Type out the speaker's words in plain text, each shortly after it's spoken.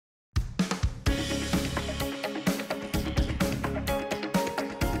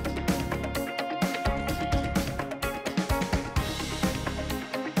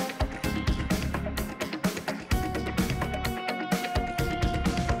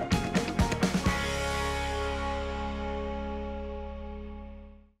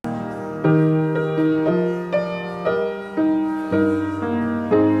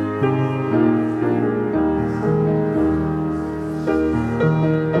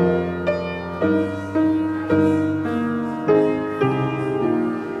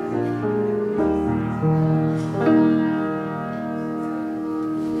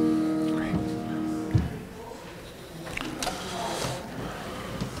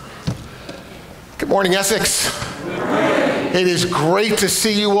Good morning, Essex. It is great to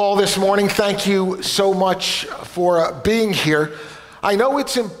see you all this morning. Thank you so much for being here. I know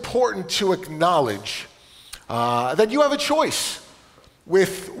it's important to acknowledge that you have a choice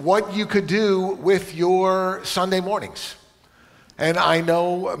with what you could do with your Sunday mornings. And I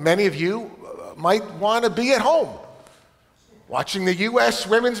know many of you might want to be at home watching the U.S.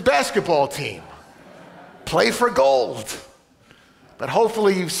 women's basketball team play for gold. But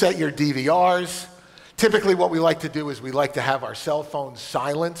hopefully you've set your DVRs. Typically what we like to do is we like to have our cell phones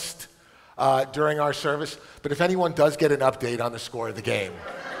silenced during our service. But if anyone does get an update on the score of the game,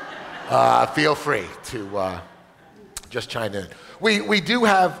 feel free to just chime in. We do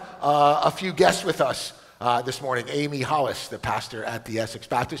have a few guests with us this morning. Amy Hollis, the pastor at the Essex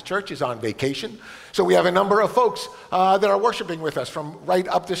Baptist Church, is on vacation. So we have a number of folks that are worshiping with us from right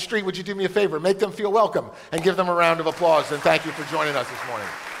up the street. Would you do me a favor? Make them feel welcome and give them a round of applause. And thank you for joining us this morning.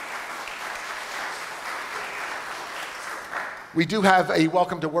 We do have a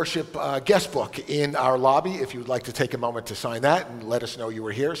Welcome to Worship guest book in our lobby if you would like to take a moment to sign that and let us know you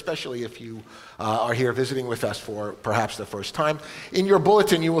were here, especially if you are here visiting with us for perhaps the first time. In your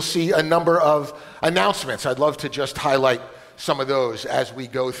bulletin, you will see a number of announcements. I'd love to just highlight some of those as we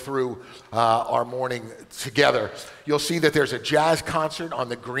go through our morning together. You'll see that there's a jazz concert on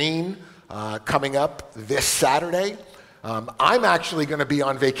the Green coming up this Saturday. I'm actually going to be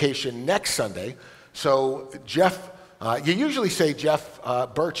on vacation next Sunday, so you usually say Jeff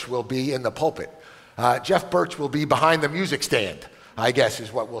Birch will be in the pulpit. Jeff Birch will be behind the music stand, I guess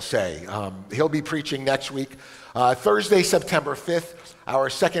is what we'll say. He'll be preaching next week. Thursday, September 5th, our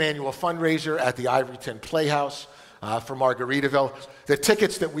second annual fundraiser at the Ivoryton Playhouse for Margaritaville. The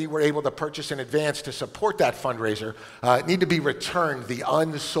tickets that we were able to purchase in advance to support that fundraiser need to be returned. The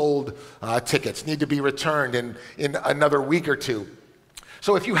unsold tickets need to be returned in another week or two.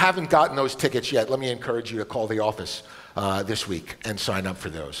 So if you haven't gotten those tickets yet, let me encourage you to call the office this week and sign up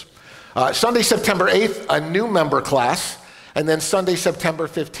for those. Sunday, September 8th, a new member class, and then Sunday, September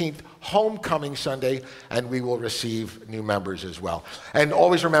 15th, Homecoming Sunday, and we will receive new members as well. And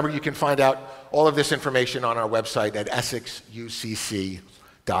always remember, you can find out all of this information on our website at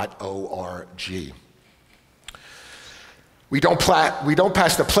essexucc.org. We don't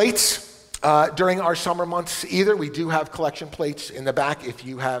pass the plates during our summer months either. We do have collection plates in the back if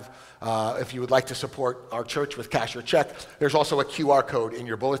you would like to support our church with cash or check. There's also a QR code in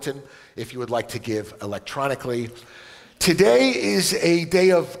your bulletin if you would like to give electronically. Today is a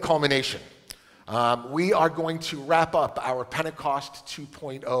day of culmination. We are going to wrap up our Pentecost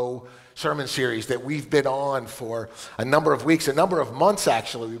 2.0 sermon series that we've been on for a number of weeks, a number of months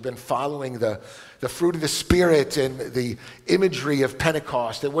actually. We've been following the fruit of the Spirit and the imagery of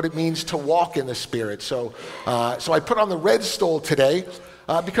Pentecost and what it means to walk in the Spirit. So I put on the red stole today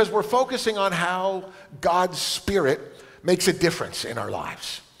because we're focusing on how God's Spirit makes a difference in our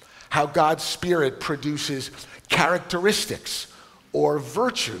lives, how God's Spirit produces characteristics or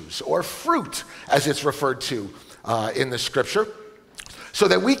virtues or fruit, as it's referred to in the Scripture, so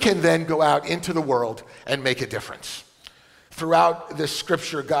that we can then go out into the world and make a difference. Throughout the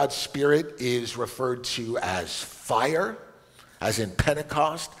Scripture, God's Spirit is referred to as fire, as in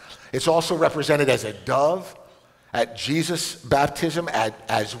Pentecost. It's also represented as a dove at Jesus' baptism,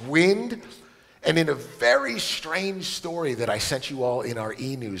 as wind, and in a very strange story that I sent you all in our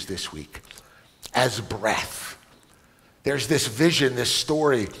e-news this week, as breath. There's this vision, this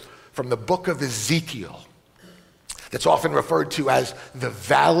story from the book of Ezekiel that's often referred to as the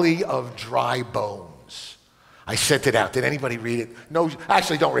Valley of Dry Bones. I sent it out. Did anybody read it? No,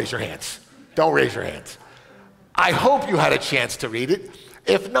 actually, don't raise your hands. Don't raise your hands. I hope you had a chance to read it.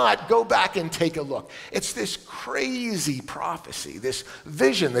 If not, go back and take a look. It's this crazy prophecy, this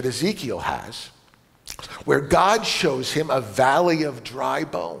vision that Ezekiel has, where God shows him a valley of dry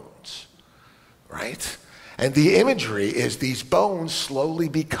bones, right? And the imagery is these bones slowly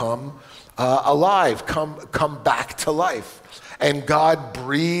become alive, come back to life. And God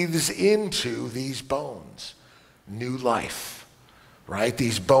breathes into these bones new life, right?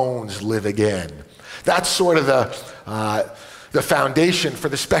 These bones live again. That's sort of the foundation for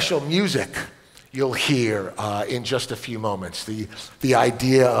the special music you'll hear in just a few moments. The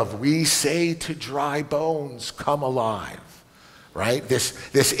idea of we say to dry bones, come alive, right?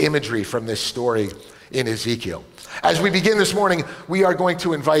 This imagery from this story in Ezekiel. As we begin this morning, we are going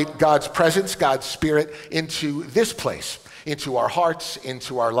to invite God's presence, God's Spirit into this place, into our hearts,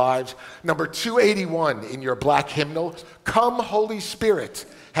 into our lives. Number 281 in your black hymnal, Come Holy Spirit,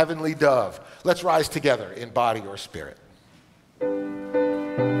 Heavenly Dove. Let's rise together in body or spirit.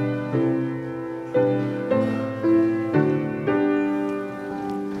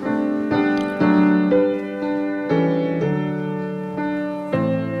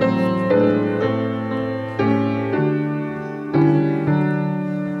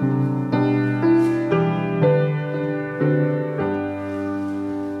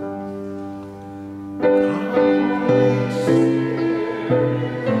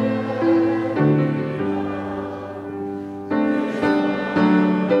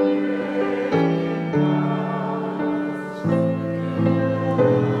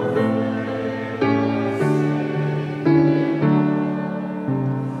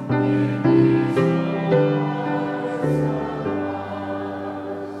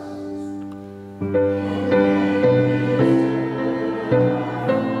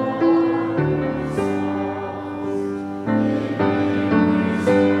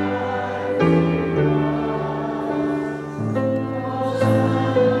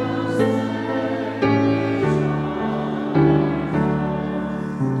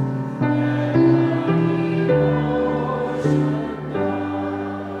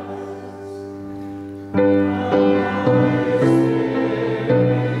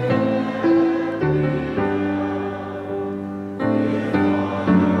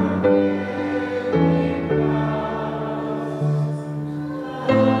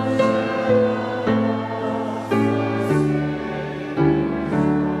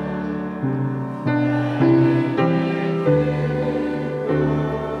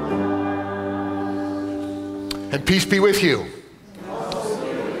 And peace be with you.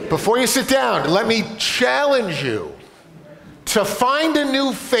 Before you sit down, let me challenge you to find a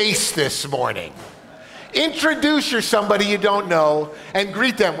new face this morning. Introduce somebody you don't know and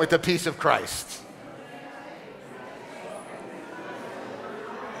greet them with the peace of Christ.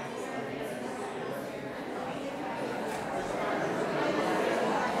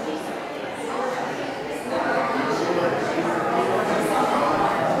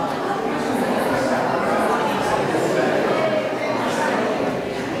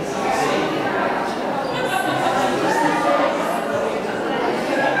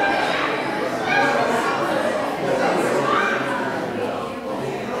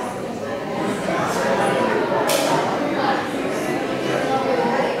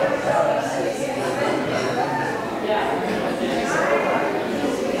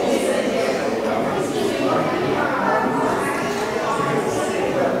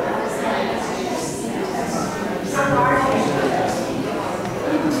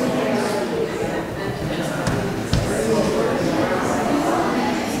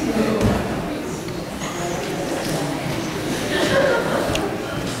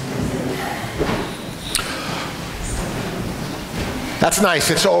 That's nice.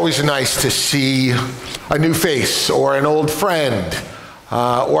 It's always nice to see a new face or an old friend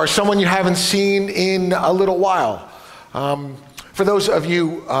or someone you haven't seen in a little while. For those of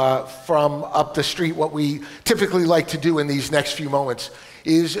you from up the street, what we typically like to do in these next few moments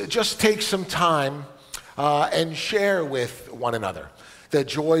is just take some time and share with one another the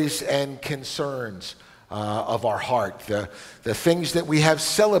joys and concerns of our heart, the things that we have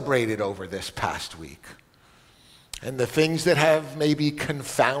celebrated over this past week, and the things that have maybe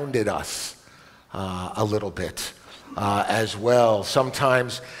confounded us a little bit as well.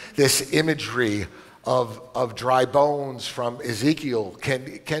 Sometimes this imagery of dry bones from Ezekiel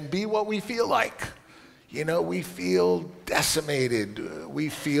can be what we feel like. You know, we feel decimated, we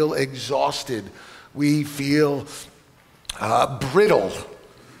feel exhausted, we feel brittle.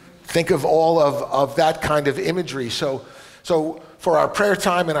 Think of all of that kind of imagery. So for our prayer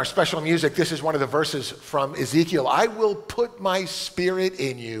time and our special music, this is one of the verses from Ezekiel. I will put my spirit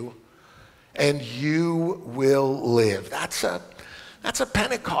in you and you will live. That's a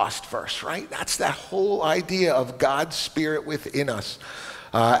Pentecost verse, right? That's that whole idea of God's Spirit within us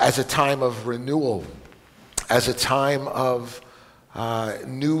as a time of renewal, as a time of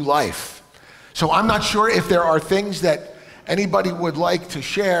new life. So I'm not sure if there are things that anybody would like to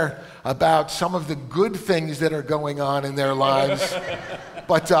share about some of the good things that are going on in their lives,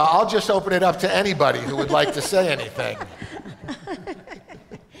 but I'll just open it up to anybody who would like to say anything.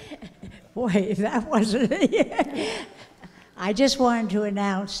 Boy, that wasn't it. I just wanted to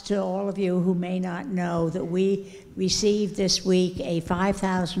announce to all of you who may not know that we received this week a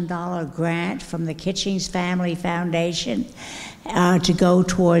 $5,000 grant from the Kitchings Family Foundation to go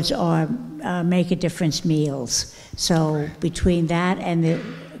towards our Make a Difference meals. So between that and the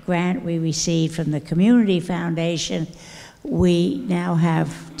grant we received from the Community Foundation, we now have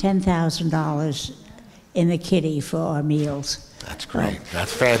 $10,000 in the kitty for our meals. That's great.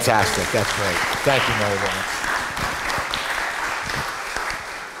 That's fantastic. That's great. Thank you, Mary Lawrence.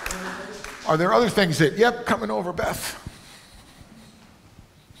 Are there other things that, coming over, Beth?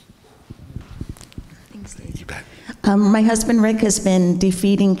 Thanks, Dave. You bet. My husband, Rick, has been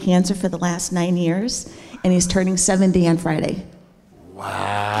defeating cancer for the last 9 years, and he's turning 70 on Friday.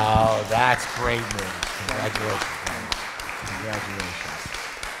 Wow, that's great news. Congratulations, man. Congratulations.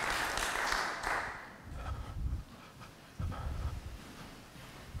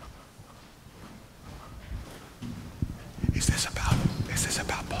 Is this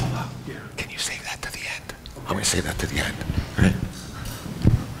about Paula? Yeah. Can you save that to the end? I'm going to save that to the end. All right.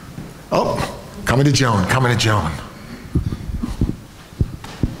 Oh, coming to Joan.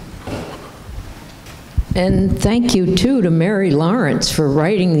 And thank you, too, to Mary Lawrence for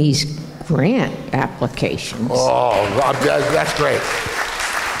writing these grant applications. Oh, Rob, that's great.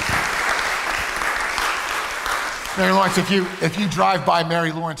 Mary Lawrence, if you drive by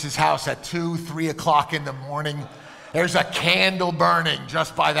Mary Lawrence's house at 2, 3 o'clock in the morning, there's a candle burning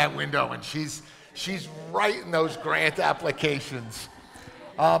just by that window, and she's writing those grant applications.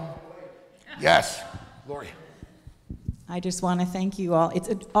 Yes, Lori. I just want to thank you all. It's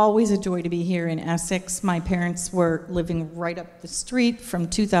always a joy to be here in Essex. My parents were living right up the street from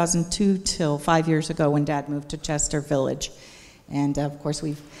 2002 till 5 years ago when Dad moved to Chester Village. And of course,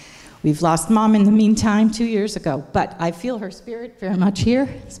 we've lost Mom in the meantime 2 years ago. But I feel her spirit very much here,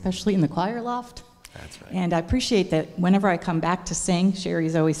 especially in the choir loft. That's right. And I appreciate that whenever I come back to sing,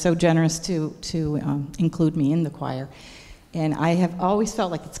 Sherry's always so generous to include me in the choir. And I have always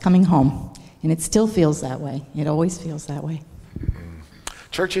felt like it's coming home. And it still feels that way. It always feels that way.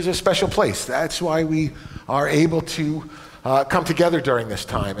 Church is a special place. That's why we are able to come together during this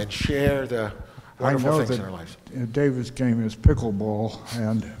time and share the wonderful things in our lives. David's game is pickleball,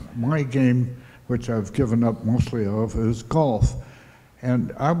 and my game, which I've given up mostly of, is golf.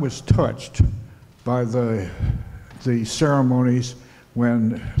 And I was touched by the ceremonies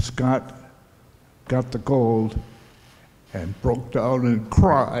when Scott got the gold and broke down and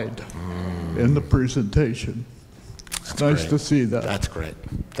cried in the presentation. It's nice to see that. That's great.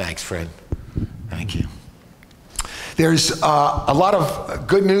 Thanks, Fred. Thank you. There's a lot of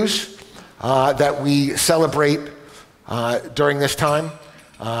good news that we celebrate during this time.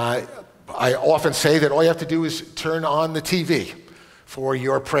 I often say that all you have to do is turn on the TV for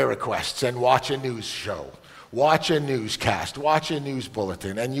your prayer requests and watch a news show, watch a newscast, watch a news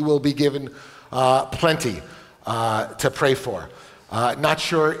bulletin, and you will be given plenty to pray for. Not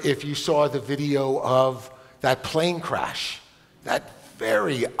sure if you saw the video of that plane crash, that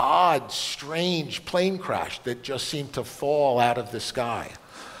very odd, strange plane crash that just seemed to fall out of the sky.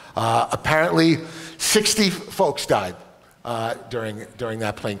 Apparently, 60 folks died during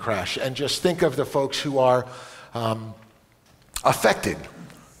that plane crash. And just think of the folks who are affected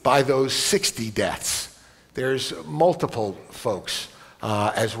by those 60 deaths. There's multiple folks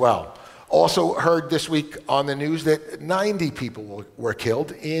as well. Also heard this week on the news that 90 people were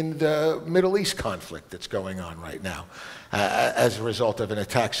killed in the Middle East conflict that's going on right now as a result of an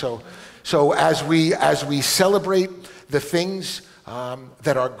attack. So as we celebrate the things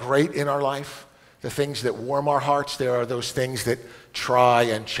that are great in our life, the things that warm our hearts, there are those things that try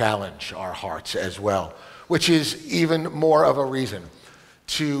and challenge our hearts as well, which is even more of a reason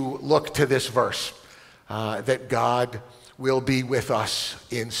to look to this verse, that God will be with us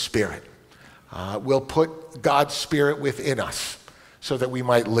in spirit. We'll put God's Spirit within us so that we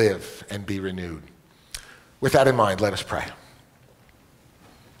might live and be renewed. With that in mind, let us pray.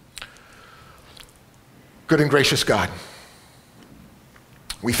 Good and gracious God,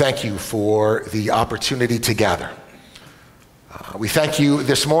 we thank you for the opportunity to gather. We thank you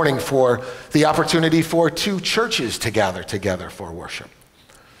this morning for the opportunity for two churches to gather together for worship.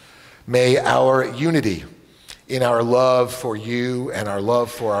 May our unity in our love for you and our love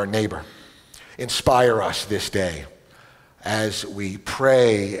for our neighbor inspire us this day as we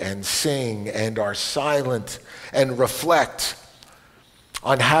pray and sing and are silent and reflect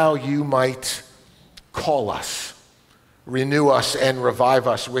on how you might call us, renew us, and revive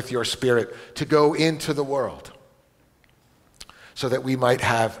us with your Spirit to go into the world so that we might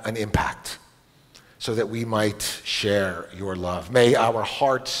have an impact, so that we might share your love. May our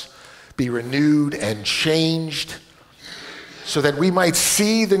hearts be renewed and changed so that we might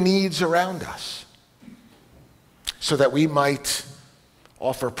see the needs around us, so that we might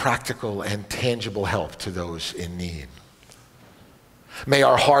offer practical and tangible help to those in need. May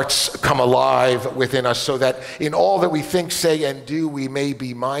our hearts come alive within us so that in all that we think, say, and do, we may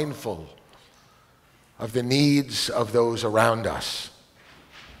be mindful of the needs of those around us,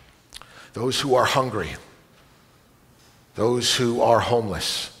 those who are hungry, those who are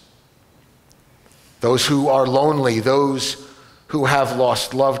homeless, those who are lonely, those who have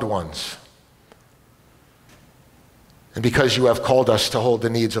lost loved ones. And because you have called us to hold the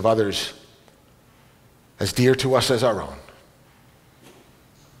needs of others as dear to us as our own,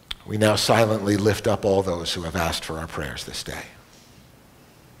 we now silently lift up all those who have asked for our prayers this day.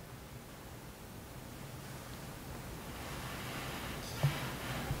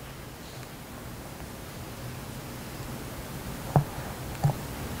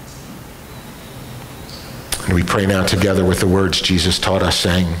 And we pray now together with the words Jesus taught us,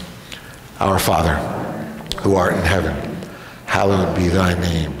 saying, Our Father, who art in heaven, hallowed be thy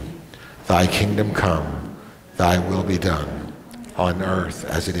name. Thy kingdom come, thy will be done, on earth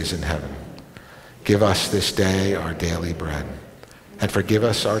as it is in heaven. Give us this day our daily bread, and forgive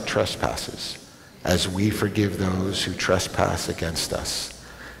us our trespasses, as we forgive those who trespass against us.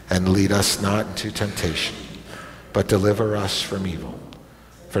 And lead us not into temptation, but deliver us from evil.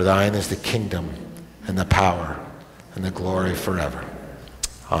 For thine is the kingdom, and the power, and the glory forever.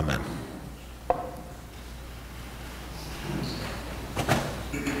 Amen.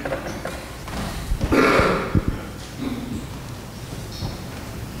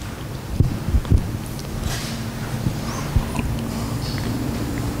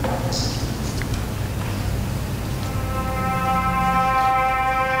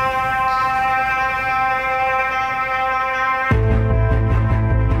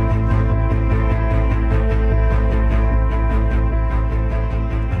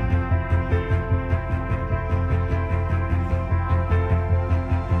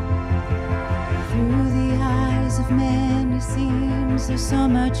 knows there's so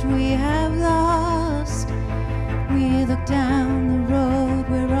much we have lost. We look down the road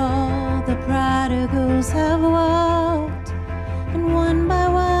where all the prodigals have walked, and one by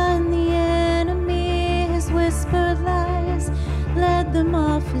one the enemy has whispered lies, led them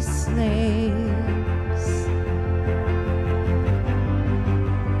off as slaves.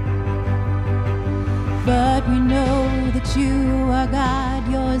 But we know that you are God,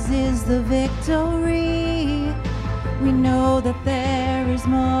 yours is the victory. We know that there is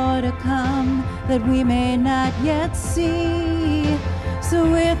more to come that we may not yet see.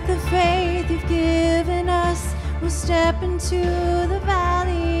 So with the faith you've given us, we'll step into the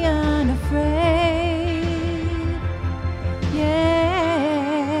valley unafraid. Yeah.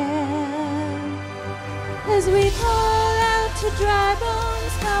 As we call out to dry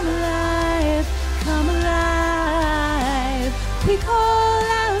bones, come alive, come alive. We call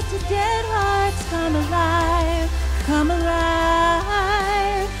out to dead hearts, come alive, come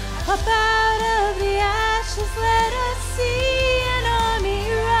alive. Up out of the ashes, let us see an army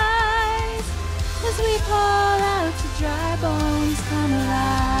rise. As we call out to dry bones, come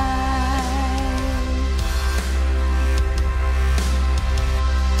alive.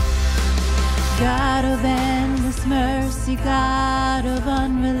 God of endless mercy, God of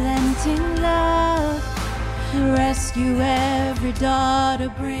unrelenting love, rescue every daughter,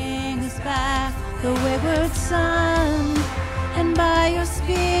 bring us back the wayward son, and by your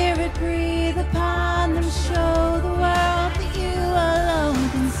Spirit breathe upon them, show the world that you alone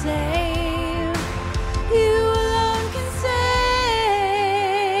can save. You alone can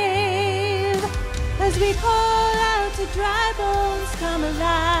save. As we call out to dry bones, come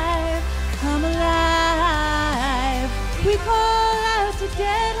alive, come alive. We call out to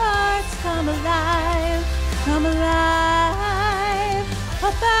dead hearts, come alive, come alive.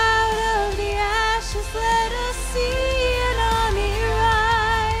 Up out of the ashes, let us see an army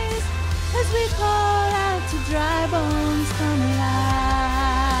rise. As we call out to dry bones, come alive.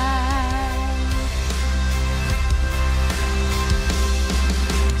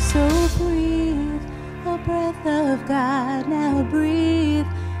 So breathe, oh breath of God, now breathe,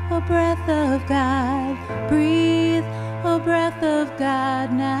 oh breath of God, breathe, oh breath of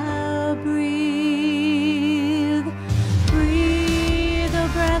God, now breathe. Breathe, oh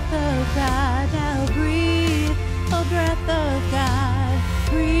breath of God, now breathe, oh breath of God,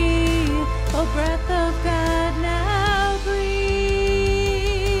 breathe, oh breath of God, now breathe.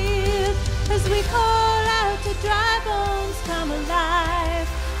 As we call out to dry bones, come alive,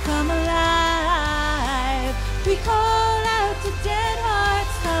 come alive. We call out to dead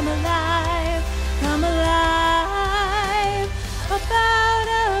hearts, come alive, come alive. Up out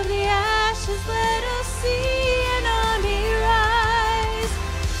of the ashes, let us see an army rise.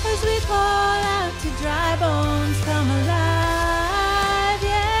 As we call out to dry bones, come alive,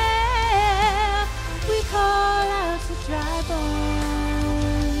 yeah. We call out to dry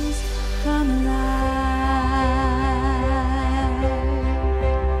bones, come alive.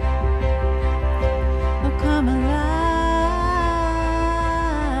 Oh, come alive,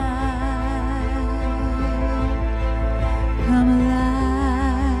 come alive.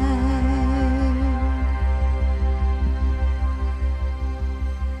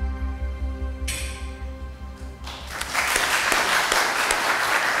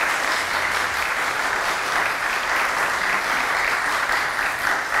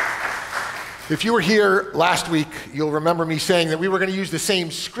 If you were here last week, you'll remember me saying that we were going to use the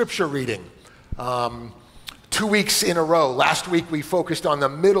same scripture reading 2 weeks in a row. Last week we focused on the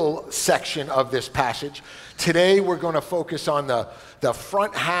middle section of this passage. Today we're going to focus on the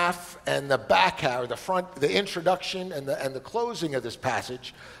front half and the back half, or the introduction and the closing of this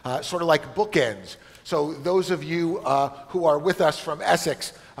passage, sort of like bookends. So those of you who are with us from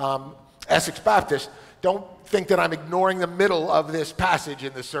Essex, Essex Baptist, don't think that I'm ignoring the middle of this passage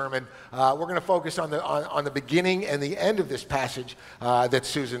in the sermon. We're going to focus on the beginning and the end of this passage that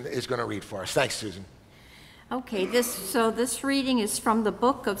Susan is going to read for us. Thanks, Susan. Okay, this reading is from the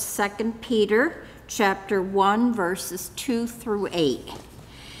book of 2 Peter, chapter 1, verses 2 through 8.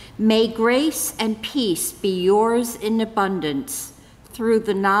 May grace and peace be yours in abundance through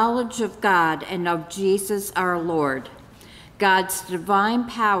the knowledge of God and of Jesus our Lord. God's divine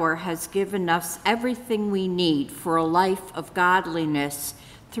power has given us everything we need for a life of godliness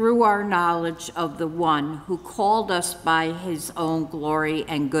through our knowledge of the one who called us by his own glory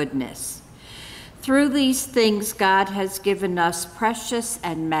and goodness. Through these things, God has given us precious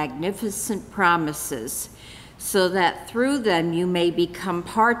and magnificent promises, so that through them you may become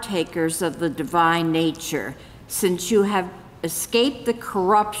partakers of the divine nature, since you have escaped the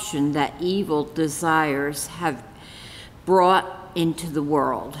corruption that evil desires have brought into the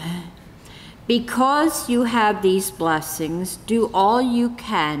world. Because you have these blessings, do all you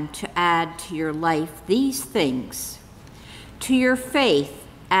can to add to your life these things. To your faith,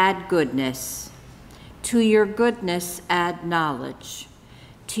 add goodness. To your goodness, add knowledge.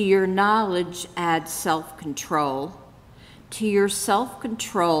 To your knowledge, add self-control. To your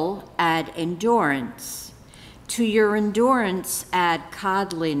self-control, add endurance. To your endurance, add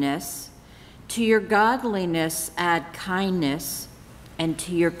godliness. To your godliness, add kindness. And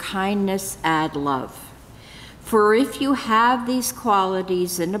to your kindness, add love. For if you have these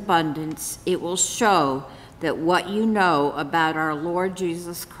qualities in abundance, it will show that what you know about our Lord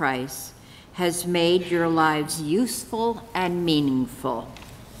Jesus Christ has made your lives useful and meaningful.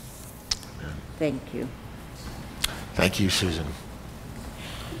 Amen. Thank you. Thank you, Susan.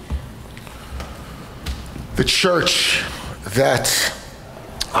 The church that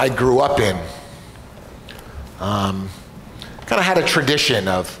I grew up in kind of had a tradition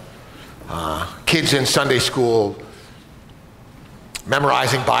of kids in Sunday school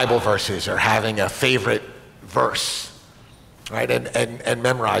memorizing Bible verses or having a favorite verse, right, and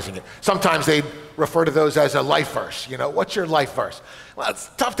memorizing it. Sometimes they refer to those as a life verse. You know, what's your life verse? Well, it's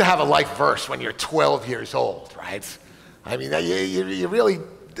tough to have a life verse when you're 12 years old, right? I mean, you really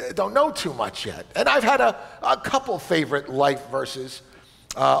don't know too much yet. And I've had a couple favorite life verses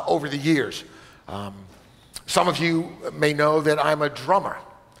over the years. Some of you may know that I'm a drummer.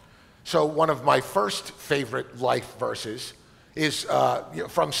 So one of my first favorite life verses is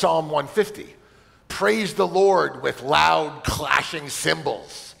from Psalm 150. Praise the Lord with loud clashing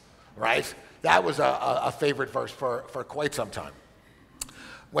cymbals, right? That was a favorite verse for quite some time.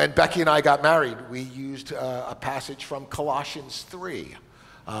 When Becky and I got married, we used a passage from Colossians 3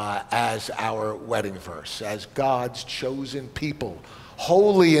 as our wedding verse. As God's chosen people,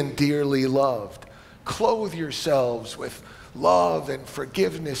 holy and dearly loved, clothe yourselves with love and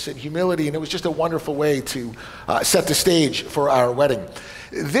forgiveness and humility. And it was just a wonderful way to set the stage for our wedding.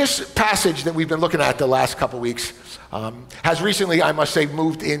 This passage that we've been looking at the last couple weeks has recently, I must say,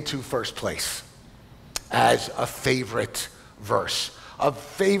 moved into first place as a favorite verse, a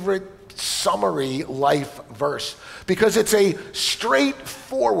favorite summary life verse, because it's a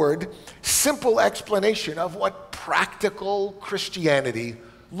straightforward, simple explanation of what practical Christianity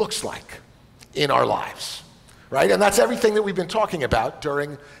looks like in our lives, right? And that's everything that we've been talking about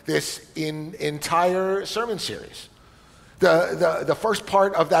during this entire sermon series. The first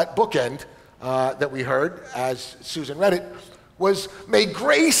part of that bookend that we heard as Susan read it was, may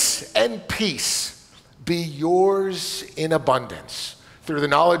grace and peace be yours in abundance through the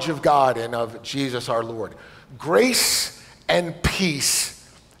knowledge of God and of Jesus our Lord. Grace and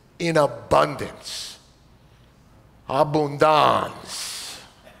peace in abundance. Abundance.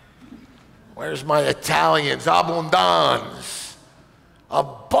 Where's my Italians? Abundance.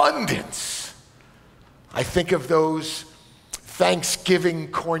 Abundance. I think of those Thanksgiving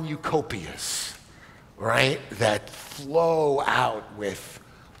cornucopias, right? That flow out with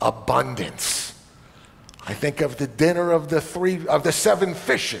abundance. I think of the dinner of the 7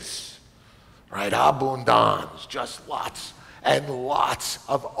 fishes, right? Abundance, just lots and lots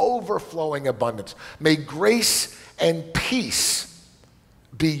of overflowing abundance. May grace and peace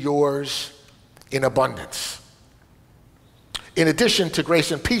be yours in abundance. In addition to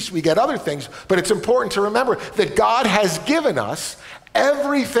grace and peace, we get other things, but it's important to remember that God has given us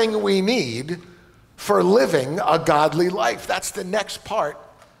everything we need for living a godly life. That's the next part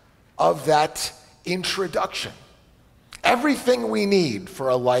of that introduction. Everything we need for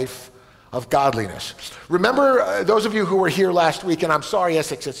a life of godliness. Remember, those of you who were here last week, and I'm sorry,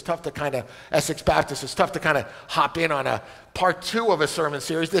 Essex, it's tough to Essex Baptist, it's tough to hop in on a part 2 of a sermon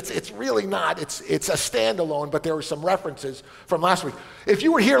series. It's really not. It's a standalone, but there were some references from last week. If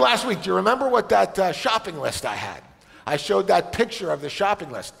you were here last week, do you remember what that shopping list I had? I showed that picture of the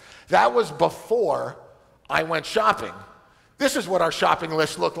shopping list. That was before I went shopping. This is what our shopping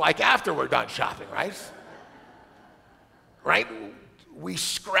list looked like after we're done shopping, right? Right? We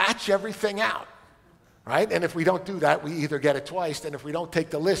scratch everything out, right? And if we don't do that, we either get it twice, and if we don't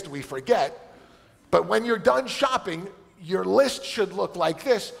take the list, we forget. But when you're done shopping, your list should look like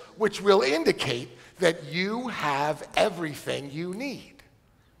this, which will indicate that you have everything you need,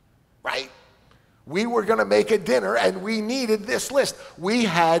 right? We were going to make a dinner, and we needed this list. We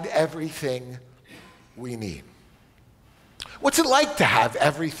had everything we need. What's it like to have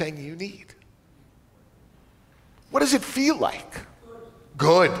everything you need? What does it feel like?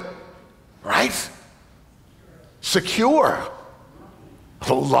 Good, right? Secure.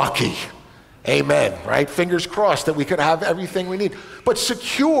 Lucky. Amen, right? Fingers crossed that we could have everything we need. But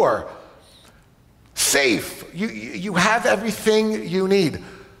secure, safe. You have everything you need.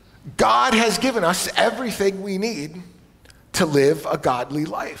 God has given us everything we need to live a godly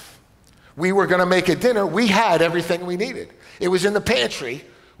life. We were going to make a dinner. We had everything we needed. It was in the pantry.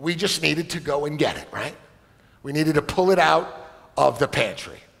 We just needed to go and get it, right? We needed to pull it out of the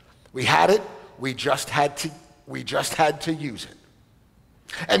pantry. We had it. We just had to use it.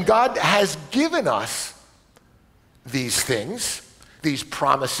 And God has given us these things, these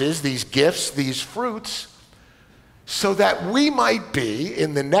promises, these gifts, these fruits, so that we might be,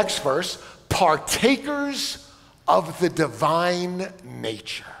 in the next verse, partakers of the divine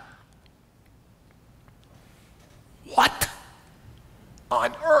nature. What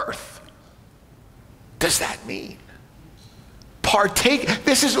on earth does that mean? Partake,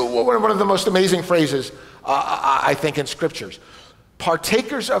 this is one of the most amazing phrases, I think, in scriptures.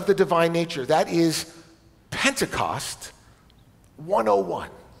 Partakers of the divine nature, that is Pentecost 101.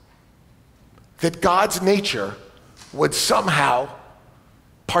 That God's nature would somehow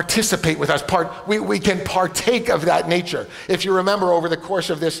participate with us. We can partake of that nature. If you remember, over the course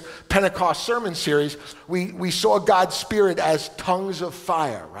of this Pentecost sermon series, we saw God's Spirit as tongues of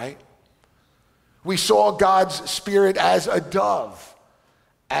fire, right? We saw God's Spirit as a dove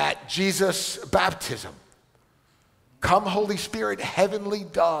at Jesus' baptism. Come, Holy Spirit, heavenly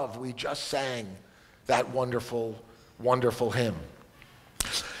dove. We just sang that wonderful, wonderful hymn.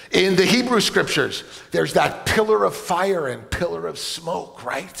 In the Hebrew scriptures, there's that pillar of fire and pillar of smoke,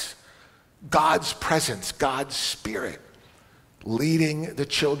 right? God's presence, God's Spirit leading the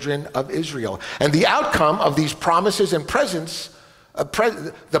children of Israel. And the outcome of these promises and presence,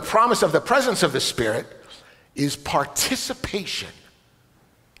 the promise of the presence of the Spirit, is participation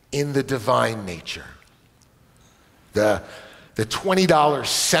in the divine nature. The $20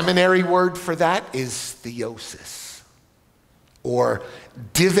 seminary word for that is theosis, or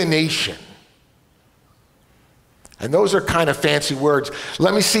divination. And those are kind of fancy words.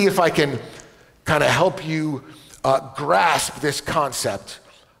 Let me see if I can kind of help you grasp this concept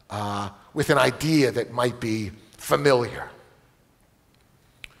with an idea that might be familiar.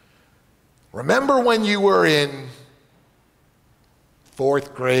 Remember when you were in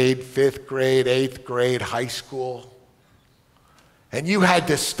 4th grade, 5th grade, 8th grade, high school, and you had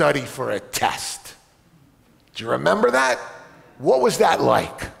to study for a test? Do you remember that? What was that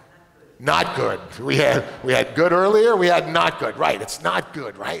like? Not good. We had good earlier, we had not good. Right, it's not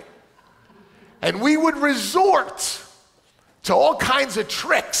good, right? And we would resort to all kinds of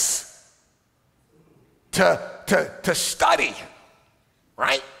tricks to study,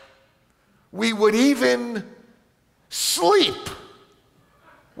 right? We would even sleep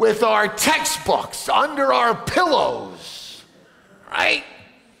with our textbooks under our pillows, right?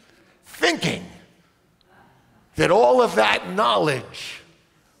 Thinking that all of that knowledge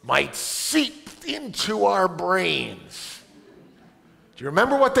might seep into our brains. Do you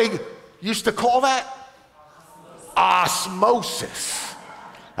remember what they used to call that? Osmosis.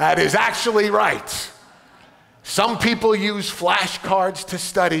 That is actually right. Some people use flashcards to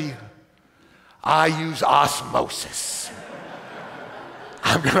study. I use osmosis.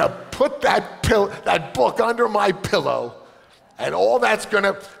 I'm going to put that book under my pillow, and all that's going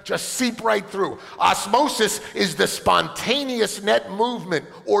to just seep right through. Osmosis is the spontaneous net movement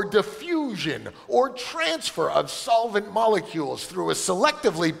or diffusion or transfer of solvent molecules through a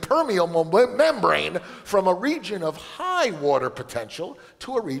selectively permeable membrane from a region of high water potential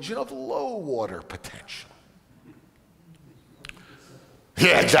to a region of low water potential.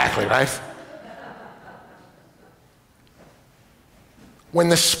 Yeah, exactly, right? When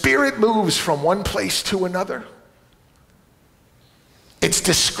the Spirit moves from one place to another, it's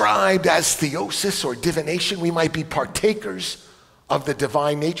described as theosis or divination. We might be partakers of the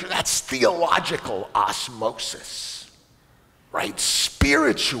divine nature. That's theological osmosis, right?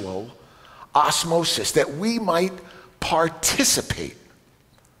 Spiritual osmosis, that we might participate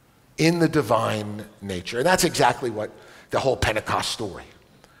in the divine nature. And that's exactly what the whole Pentecost story,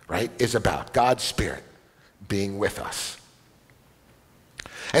 right, is about. God's Spirit being with us.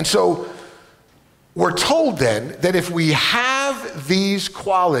 And so we're told then that if we have these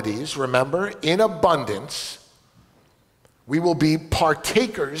qualities, remember, in abundance, we will be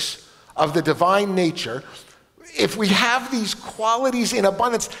partakers of the divine nature. If we have these qualities in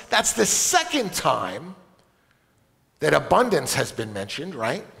abundance, that's the second time that abundance has been mentioned,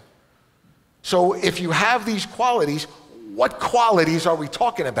 right? So if you have these qualities, what qualities are we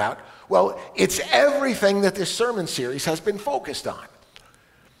talking about? Well, it's everything that this sermon series has been focused on.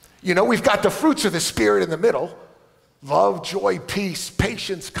 You know, we've got the fruits of the Spirit in the middle: love, joy, peace,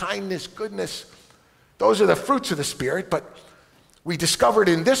 patience, kindness, goodness. Those are the fruits of the Spirit. But we discovered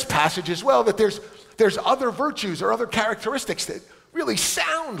in this passage as well that there's there's other virtues or other characteristics that really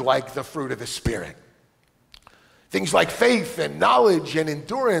sound like the fruit of the Spirit. Things like faith and knowledge and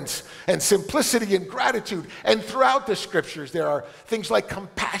endurance and simplicity and gratitude. And throughout the scriptures, there are things like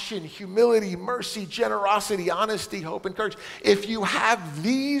compassion, humility, mercy, generosity, honesty, hope, and courage. If you have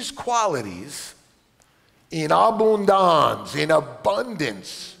these qualities in abundance,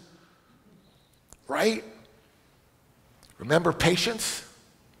 right? Remember patience?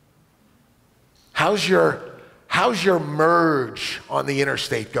 How's your merge on the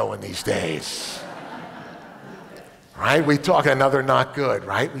interstate going these days? Right? We talked another not good,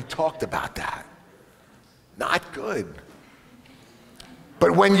 right? We talked about that. Not good.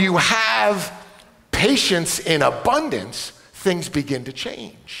 But when you have patience in abundance, things begin to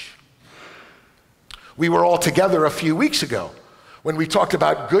change. We were all together a few weeks ago when we talked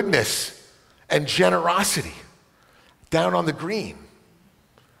about goodness and generosity down on the green.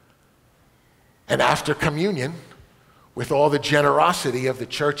 And after communion, with all the generosity of the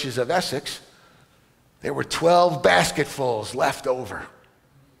churches of Essex, there were 12 basketfuls left over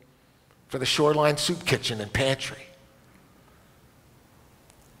for the Shoreline Soup Kitchen and Pantry.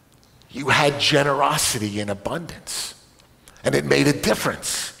 You had generosity in abundance, and it made a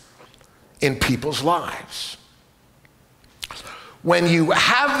difference in people's lives. When you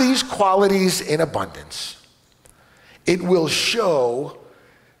have these qualities in abundance, it will show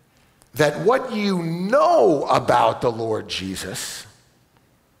that what you know about the Lord Jesus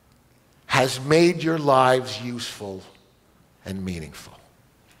has made your lives useful and meaningful.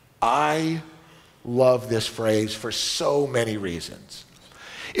 I love this phrase for so many reasons.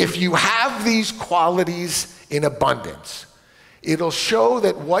 If you have these qualities in abundance, it'll show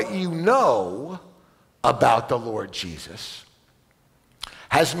that what you know about the Lord Jesus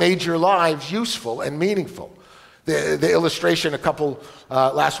has made your lives useful and meaningful. The illustration a couple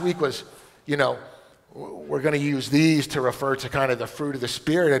last week was, we're going to use these to refer to kind of the fruit of the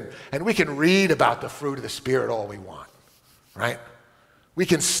Spirit, and we can read about the fruit of the Spirit all we want, right? We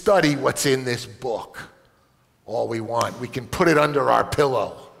can study what's in this book all we want. We can put it under our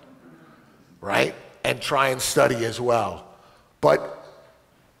pillow, right? And try and study as well. But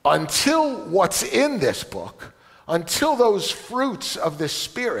until what's in this book, until those fruits of the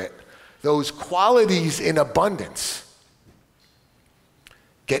Spirit, those qualities in abundance,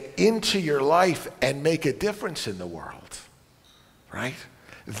 get into your life and make a difference in the world, right?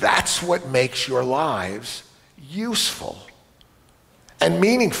 That's what makes your lives useful and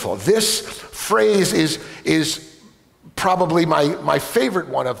meaningful. This phrase is probably my favorite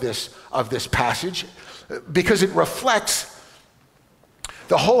one of this passage, because it reflects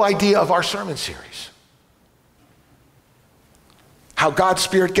the whole idea of our sermon series. How God's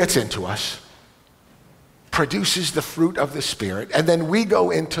Spirit gets into us, produces the fruit of the Spirit, and then we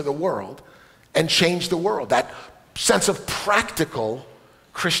go into the world and change the world. That sense of practical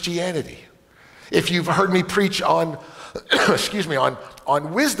Christianity. If you've heard me preach on,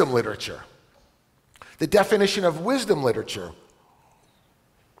 on wisdom literature, the definition of wisdom literature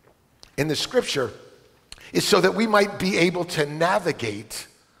in the scripture is so that we might be able to navigate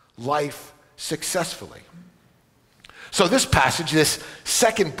life successfully. So this passage, this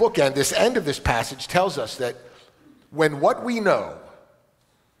second bookend, this end of this passage tells us that when what we know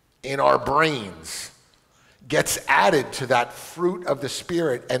in our brains gets added to that fruit of the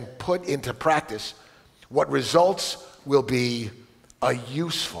Spirit and put into practice, what results will be a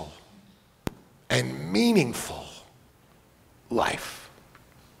useful and meaningful life.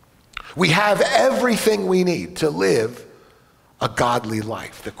 We have everything we need to live a godly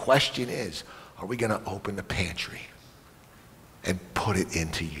life. The question is, are we going to open the pantry and put it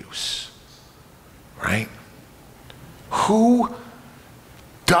into use, right? Who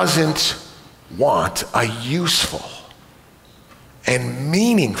doesn't want a useful and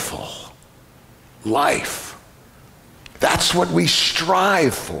meaningful life? That's what we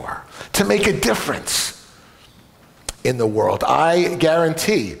strive for, to make a difference in the world. I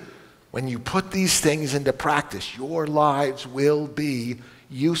guarantee when you put these things into practice, your lives will be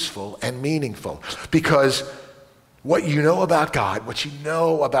useful and meaningful, because what you know about God, what you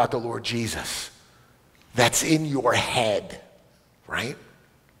know about the Lord Jesus, that's in your head, right,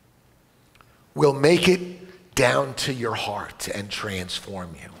 will make it down to your heart and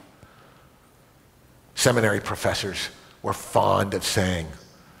transform you. Seminary professors were fond of saying,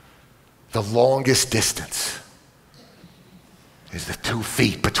 the longest distance is the 2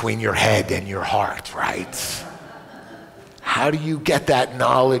 feet between your head and your heart, right? How do you get that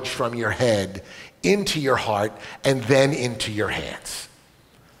knowledge from your head into your heart and then into your hands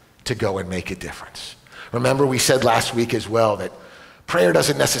to go and make a difference? Remember, we said last week as well that Prayer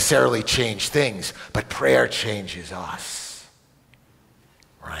doesn't necessarily change things, but prayer changes us,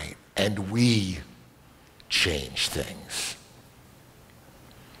 right? And we change things.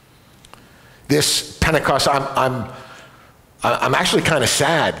 This Pentecost, I'm actually kind of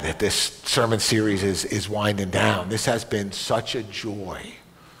sad that this sermon series is winding down. This has been such a joy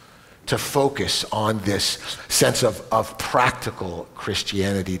to focus on this sense of practical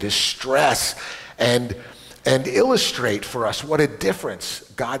Christianity, to stress and illustrate for us what a difference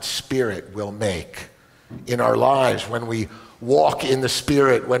God's Spirit will make in our lives when we walk in the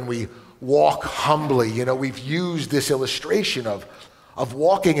Spirit, when we walk humbly. You know, we've used this illustration of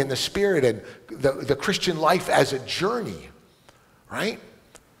walking in the Spirit and the Christian life as a journey, right?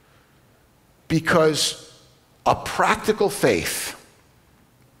 Because a practical faith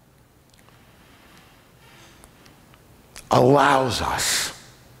allows us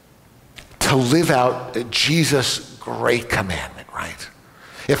to live out Jesus' great commandment, right?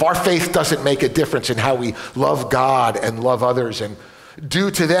 If our faith doesn't make a difference in how we love God and love others and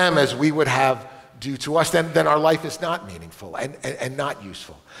do to them as we would have do to us, then our life is not meaningful and not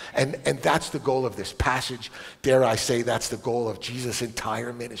useful. And that's the goal of this passage. Dare I say, that's the goal of Jesus'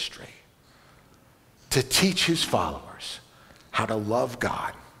 entire ministry. To teach his followers how to love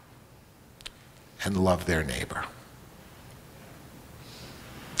God and love their neighbor.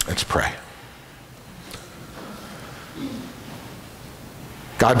 Let's pray.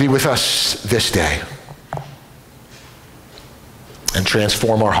 God, be with us this day and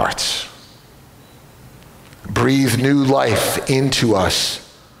transform our hearts. Breathe new life into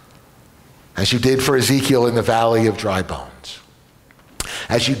us as you did for Ezekiel in the valley of dry bones,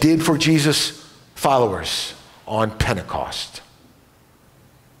 as you did for Jesus' followers on Pentecost.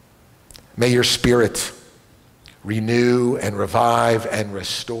 May your Spirit renew and revive and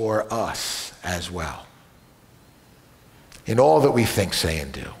restore us as well in all that we think, say,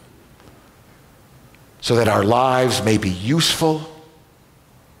 and do, so that our lives may be useful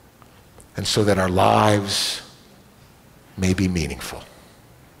and so that our lives may be meaningful.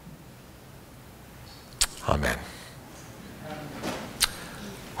 Amen.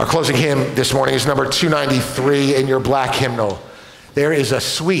 Our closing hymn this morning is number 293 in your black hymnal. There is a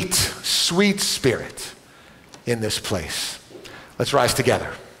sweet, sweet spirit in this place. Let's rise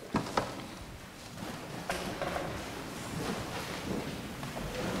together.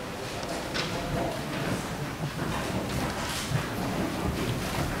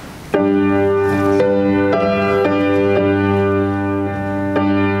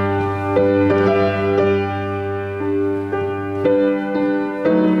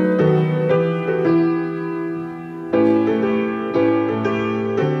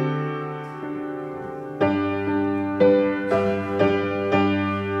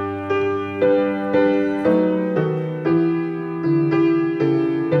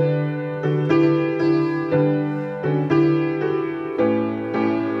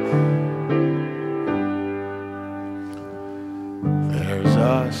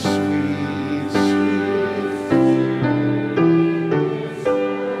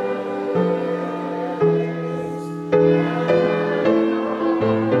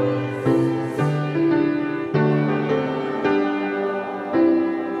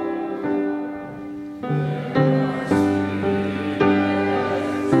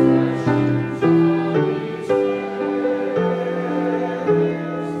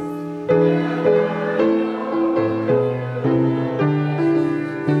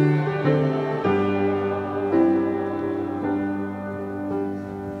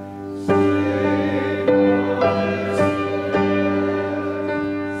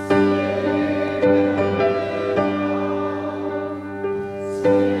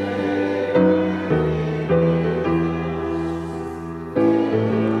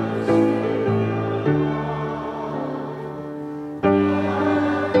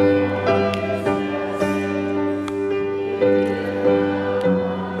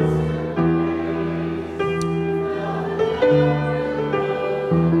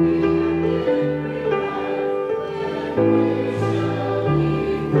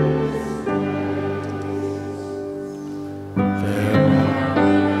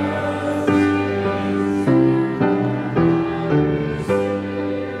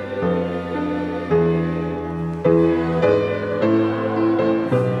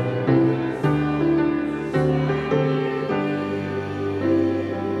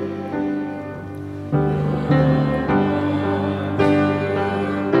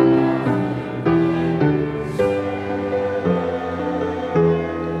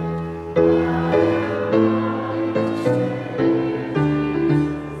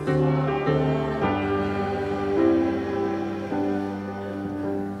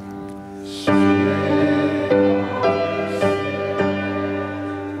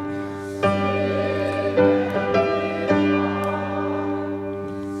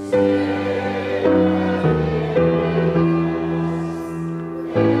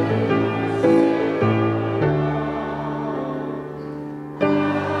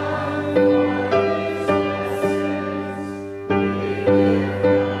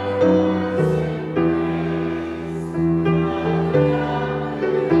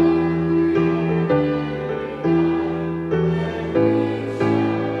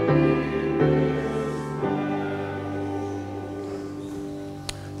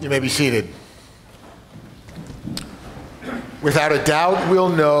 may be seated. Without a doubt, we'll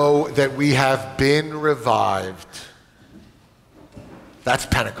know that we have been revived. That's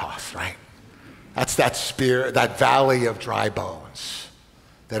Pentecost, right? That's that spirit, that valley of dry bones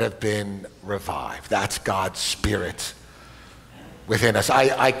that have been revived. That's God's Spirit within us.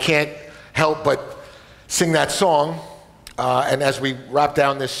 I can't help but sing that song. And as we wrap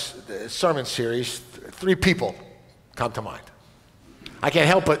down this sermon series, three people come to mind. I can't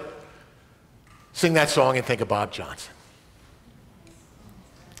help but sing that song and think of Bob Johnson.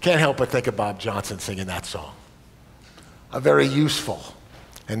 Can't help but think of Bob Johnson singing that song. A very useful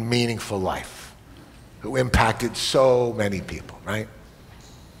and meaningful life who impacted so many people, right?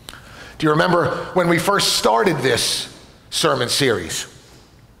 Do you remember when we first started this sermon series?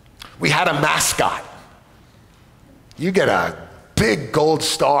 We had a mascot. You get a big gold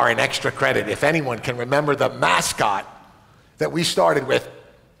star and extra credit if anyone can remember the mascot that we started with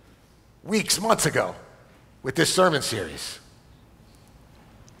months ago with this sermon series.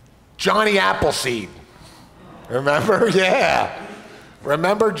 Johnny Appleseed. Remember? Yeah.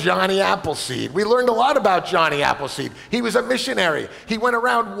 Remember Johnny Appleseed? We learned a lot about Johnny Appleseed. He was a missionary. He went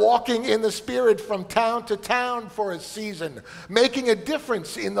around walking in the Spirit from town to town for a season, making a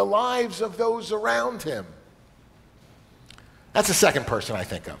difference in the lives of those around him. That's the second person I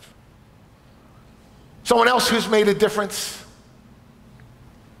think of. Someone else who's made a difference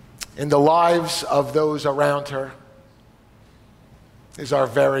in the lives of those around her is our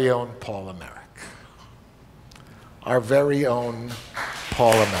very own Paula Merrick. Our very own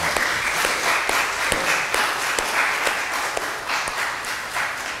Paula Merrick.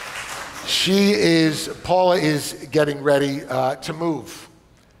 Paula is getting ready to move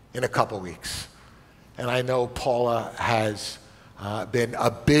in a couple weeks. And I know Paula has been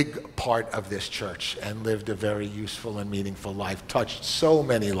a big part of this church and lived a very useful and meaningful life, touched so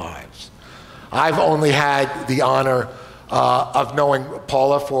many lives. I've only had the honor of knowing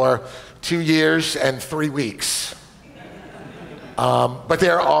Paula for 2 years and 3 weeks. But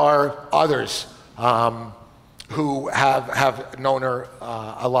there are others who have known her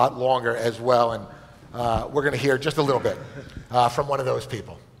a lot longer as well, and we're going to hear just a little bit from one of those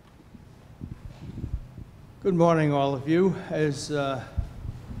people. Good morning, all of you. As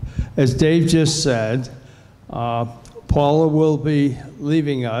Dave just said, Paula will be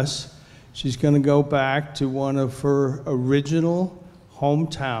leaving us. She's going to go back to one of her original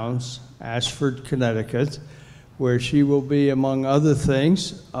hometowns, Ashford, Connecticut, where she will be, among other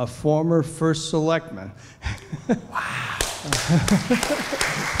things, a former first selectman. Wow.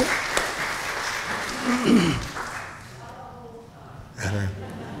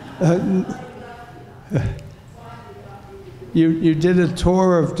 You did a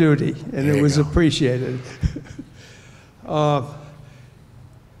tour of duty, and it was appreciated.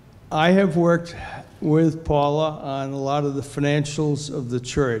 I have worked with Paula on a lot of the financials of the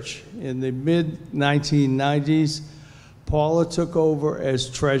church. In the mid-1990s, Paula took over as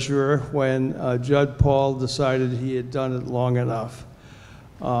treasurer when Judd Paul decided he had done it long enough.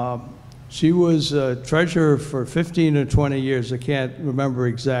 She was treasurer for 15 or 20 years. I can't remember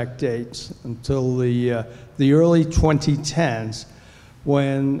exact dates, until the early 2010s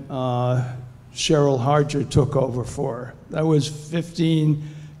when Cheryl Harger took over for her. That was 15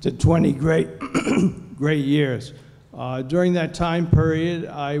 to 20 great years. During that time period,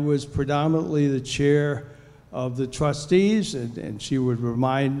 I was predominantly the chair of the trustees, and she would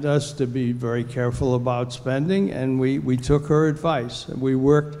remind us to be very careful about spending, and we took her advice. We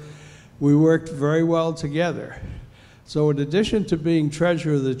worked very well together. So in addition to being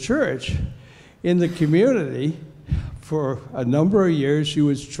treasurer of the church, in the community, for a number of years, she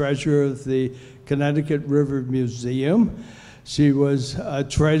was treasurer of the Connecticut River Museum. She was a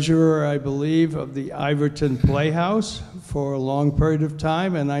treasurer, I believe, of the Iverton Playhouse for a long period of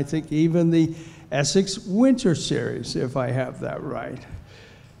time, and I think even the Essex Winter Series, if I have that right.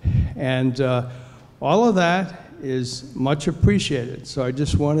 And all of that is much appreciated. So I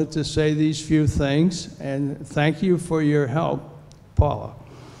just wanted to say these few things, and thank you for your help, Paula.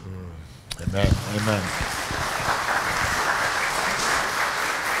 Amen. Amen.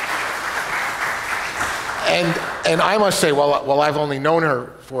 And I must say, while I've only known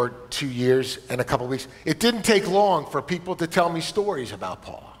her for 2 years and a couple of weeks, it didn't take long for people to tell me stories about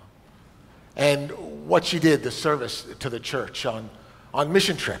Paula and what she did, the service to the church on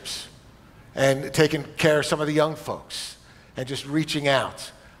mission trips and taking care of some of the young folks and just reaching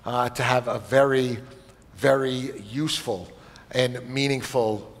out to have a very, very useful and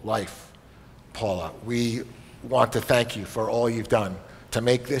meaningful life. Paula, we want to thank you for all you've done to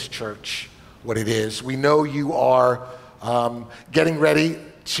make this church what it is. We know you are getting ready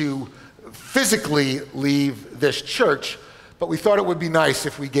to physically leave this church, but we thought it would be nice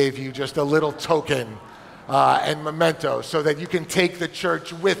if we gave you just a little token and memento so that you can take the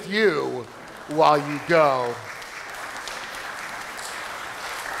church with you while you go.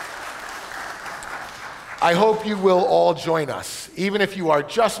 I hope you will all join us, even if you are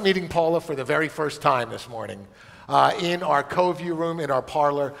just meeting Paula for the very first time this morning, in our co-view room, in our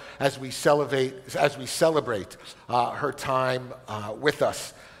parlor, as we celebrate her time with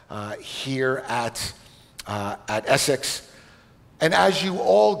us here at Essex. And as you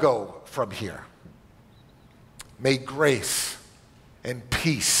all go from here, may grace and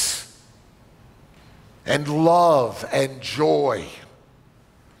peace and love and joy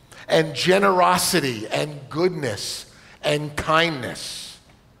and generosity and goodness and kindness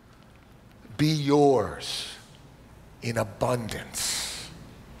be yours in abundance,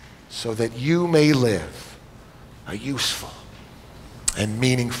 so that you may live a useful and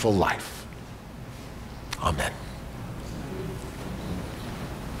meaningful life. Amen.